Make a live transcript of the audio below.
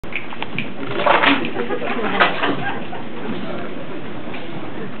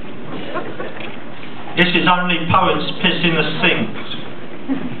This is only poets piss in the sinks.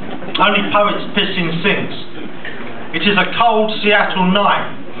 Only poets piss in sinks. It is a cold Seattle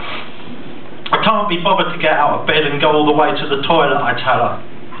night. I can't be bothered to get out of bed and go all the way to the toilet, I tell her.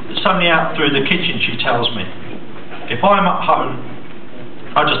 It's only out through the kitchen, she tells me. If I'm at home,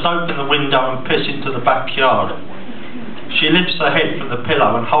 I just open the window and piss into the backyard. She lifts her head from the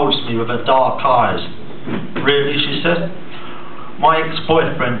pillow and holds me with her dark eyes. Really, she said? My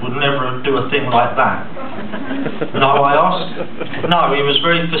ex-boyfriend would never do a thing like that. No, I asked. No, he was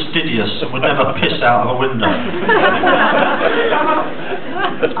very fastidious and would never piss out of a window.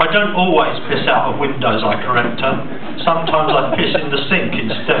 I don't always piss out of windows, I correct her. Sometimes I piss in the sink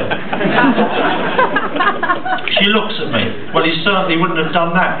instead. She looks at me. Well, he certainly wouldn't have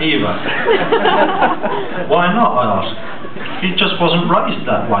done that either. Why not, I ask. He just wasn't raised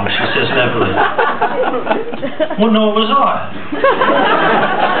that way, she says heavily. Well, nor was I.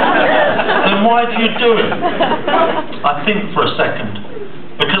 Then why do you do it? I think for a second.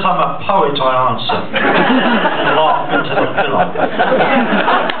 Because I'm a poet, I answer. And laugh into the pillow.